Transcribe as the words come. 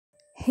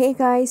Hey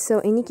guys, so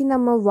இன்னைக்கு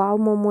நம்ம wow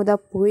momo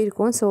தான்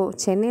போயிருக்கோம். ஸோ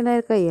சென்னையில்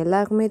இருக்க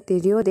எல்லாருக்குமே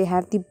தெரியும் they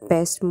have the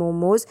best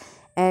momos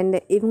and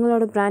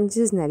இவங்களோட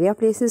பிரான்ச்சஸ் நிறையா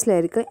பிளேசஸில்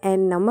இருக்குது.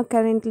 அண்ட் நம்ம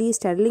கரண்ட்லி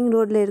ஸ்டர்லிங்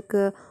ரோடில்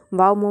இருக்க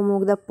wow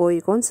momoக்கு தான்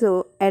போயிருக்கோம். ஸோ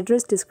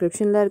அட்ரஸ்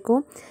டிஸ்கிரிப்ஷனில்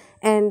இருக்கும்.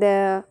 அண்ட்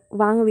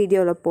வாங்க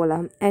வீடியோவில்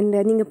போகலாம். அண்ட்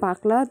நீங்கள்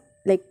பார்க்கலாம்,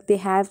 like they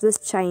have this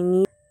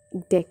Chinese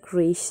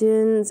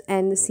decorations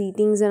and the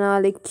seatings and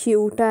all like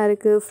க்யூட்டாக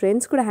இருக்குது.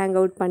 ஃப்ரெண்ட்ஸ் கூட ஹேங்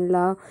அவுட்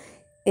பண்ணலாம்.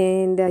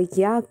 And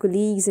yeah,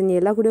 colleagues and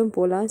எல்லா கூடயும்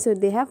போகலாம். So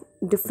they have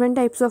different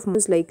types of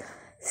momos like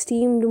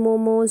steamed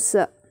momos,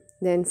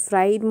 then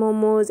fried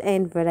momos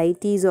and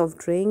varieties of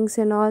drinks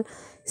and all.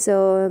 So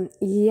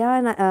yeah,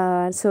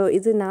 so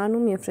இது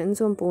நானும் என்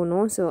ஃப்ரெண்ட்ஸும்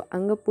போனோம். ஸோ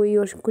அங்கே போய்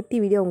ஒரு குட்டி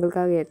வீடியோ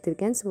உங்களுக்காக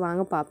எடுத்திருக்கேன். ஸோ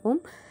வாங்க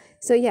பார்ப்போம்.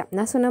 ஸோ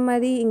நான் சொன்ன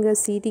மாதிரி இங்கே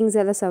சீட்டிங்ஸ்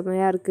எல்லாம்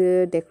செம்மையாக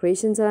இருக்குது,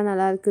 டெக்கரேஷன்ஸ் எல்லாம்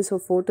நல்லாயிருக்கு. ஸோ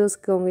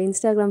ஃபோட்டோஸ்க்கு உங்கள்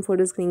இன்ஸ்டாகிராம்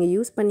ஃபோட்டோஸ்க்கு நீங்கள்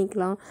யூஸ்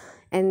பண்ணிக்கலாம்.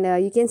 And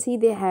you can see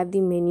they have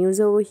the menus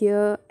over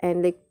here and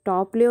like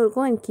topலேயும்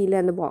இருக்கும் and கீழே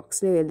அந்த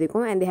பாக்ஸ்லேயும்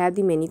எழுதிருக்கும். And they have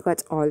the menu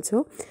cards also.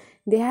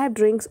 They have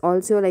drinks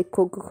also like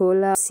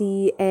Coca-Cola,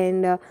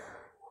 and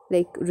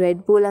like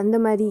Red Bull அந்த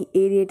மாதிரி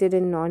aerated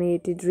and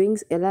non-aerated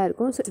drinks எல்லாம்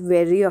இருக்கும். So it's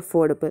very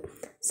affordable.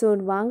 So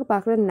வாங்க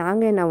பார்க்கலாம்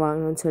நாங்கள் என்ன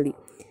வாங்கணும்னு சொல்லி.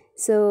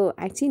 ஸோ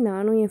ஆக்சுவலி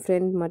நானும் என்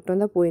ஃப்ரெண்ட்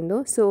மட்டும்தான்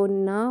போயிருந்தோம். ஸோ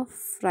நான்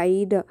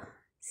ஃப்ரைடு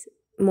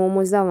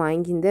momos தான்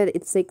வாங்கியிருந்தேன்.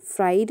 It's like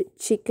fried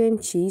chicken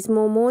cheese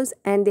momos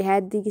and they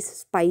had the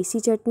spicy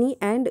chutney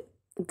and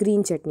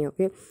green chutney.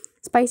 Okay,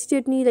 spicy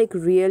chutney like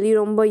really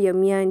ரொம்ப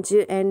யம்மியாக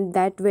இருந்துச்சு. And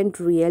that went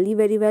really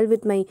very well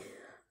with my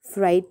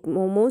fried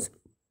momos.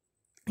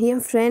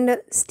 N friend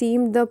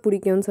steam தான்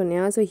பிடிக்கும்னு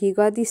சொன்னேன். So he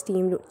got the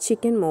steamed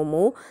chicken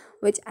momo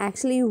which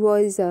actually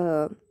was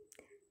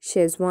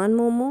Szechuan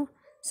momo.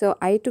 So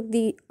I took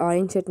the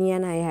orange chutney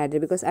and I had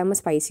it because I'm a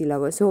spicy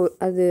lover. So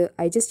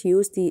I just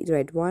used the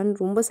red one.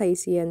 ரொம்ப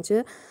spicy இருந்துச்சு.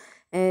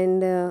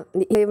 And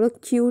எவ்வளோ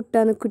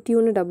க்யூட்டான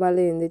குட்டியூன்னு டப்பாவில்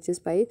இருந்துச்சு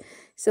spice.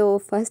 So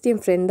first என்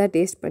friend தான்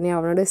taste பண்ணி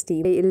அவனோட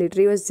steam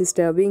literally was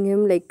disturbing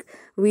him like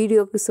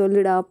வீடியோக்கு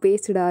சொல்லுடா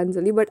பேசுடான்னு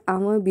சொல்லி. பட்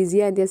அவன்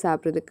பிஸியாக இருந்தே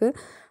சாப்பிட்றதுக்கு.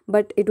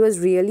 But it was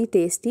really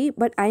tasty.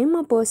 But I am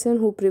a person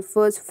who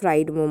prefers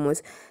fried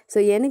momos. So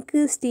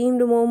எனக்கு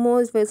steamed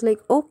momos was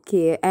like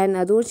okay. And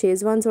அதுவும்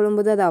ஷேஸ்வான்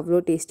சொல்லும்போது அது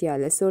அவ்வளோ டேஸ்டியாக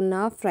இல்லை. ஸோ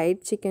நான்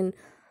ஃப்ரைட் சிக்கன்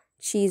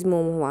சீஸ்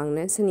மோமோ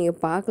வாங்கினேன். ஸோ நீங்கள்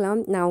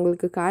பார்க்கலாம், நான்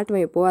உங்களுக்கு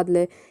காட்டுவேன் இப்போது.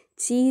 அதில்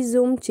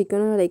சீஸும்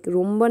சிக்கனும் லைக்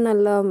ரொம்ப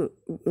நல்லா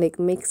லைக்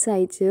மிக்ஸ்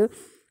ஆயிடுச்சு.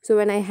 So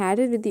when I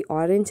had it with the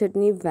orange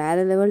chutney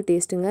வேறு லெவல்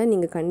டேஸ்ட்டுங்க.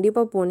 நீங்கள்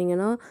கண்டிப்பாக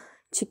போனீங்கன்னா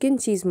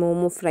சிக்கன் சீஸ்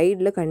மோமோ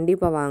ஃப்ரைடில்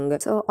கண்டிப்பாக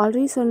வாங்க. ஸோ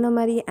ஆல்ரெடி சொன்ன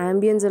மாதிரி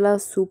ஆம்பியன்ஸ் எல்லாம்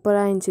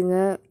சூப்பராக இருந்துச்சுங்க.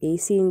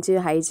 ஏசி இருந்துச்சு,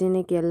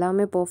 ஹைஜீனிக்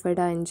எல்லாமே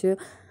பர்ஃபெக்டாக இருந்துச்சு.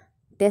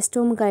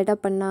 டெஸ்ட்டும் கரெக்டாக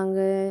பண்ணாங்க.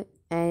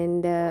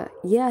 அண்ட்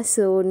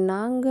ஸோ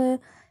நாங்கள்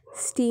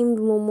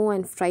steamed momo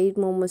and freight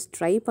momos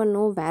try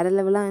பண்ணோம். வேறு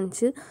லெவலாக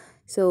இருந்துச்சு.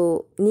 ஸோ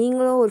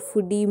நீங்களும் ஒரு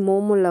ஃபுட்டி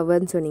மோமோ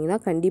லவர்னு சொன்னீங்கன்னா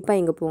கண்டிப்பாக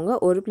இங்கே போங்க.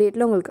 ஒரு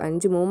பிளேட்டில் உங்களுக்கு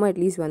 5 மோமோ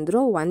அட்லீஸ்ட்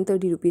வந்துடும்.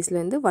 130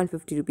 rupeesலேருந்து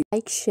 150 rupees.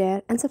 Like, share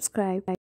and subscribe.